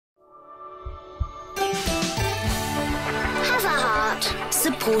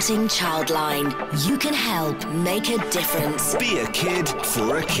supporting Childline. You can help make a difference. Be a kid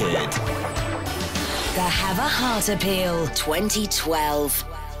for a kid. The Have a Heart Appeal 2012.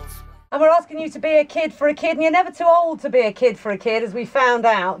 And we're asking you to be a kid for a kid, and you're never too old to be a kid for a kid, as we found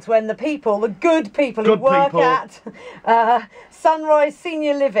out when the good people who work at Sunrise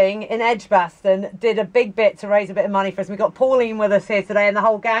Senior Living in Edgbaston did a big bit to raise a bit of money for us. We've got Pauline with us here today and the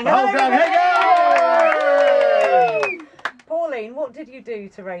whole gang. The whole gang, hey! Pauline, what did you do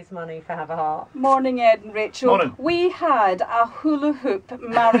to raise money for Have a Heart? Morning, Ed and Rachel. Morning. We had a hula hoop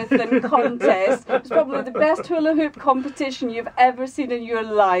marathon contest. It was probably the best hula hoop competition you've ever seen in your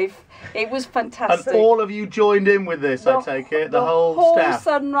life. It was fantastic. And all of you joined in with this, I take it? The whole staff?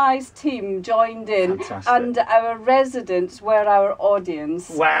 Sunrise team joined in. Fantastic. And our residents were our audience.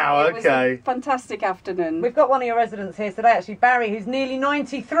 Wow, It was a fantastic afternoon. We've got one of your residents here today, actually, Barry, who's nearly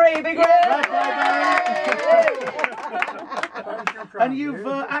 93. Big round. And you've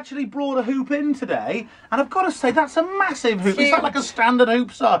actually brought a hoop in today, and I've got to say, that's a massive hoop. Is that like a standard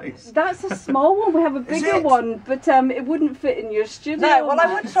hoop size? That's a small one. We have a bigger one, but it wouldn't fit in your studio. No, well,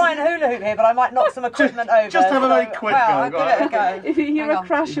 I would try and hula hoop here, but I might knock some equipment over. Just have a very quick go. I'll give it a go. If you hear a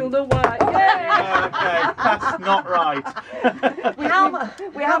crash, you'll know why. Okay, that's not right.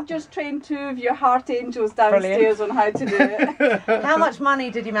 We have just trained 2 of your heart angels downstairs on how to do it. How much money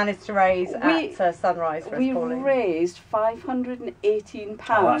did you manage to raise at Sunrise for us, We Pauline? raised £518.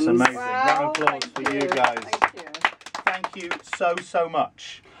 Oh, that's amazing. Wow. Round of applause for you guys. Thank you. Thank you so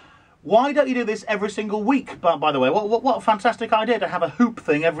much. Why don't you do this every single week? By the way, what a fantastic idea to have a hoop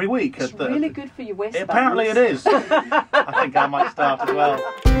thing every week. It's really good for your waistbands. Apparently it is. I think I might start as well.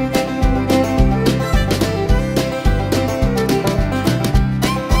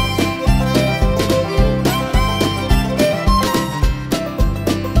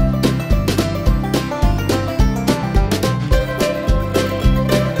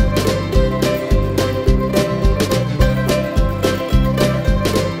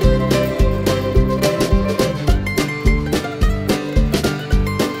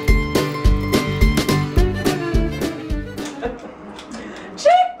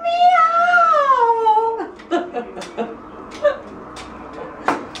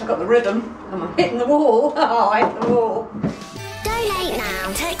 I've got the rhythm. I'm hitting the wall. Oh, I hit the wall. Donate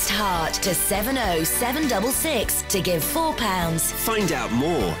now. Text HEART to 70766 to give £4. Find out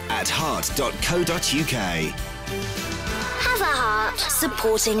more at heart.co.uk. Have a Heart.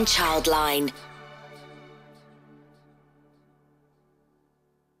 Supporting Childline.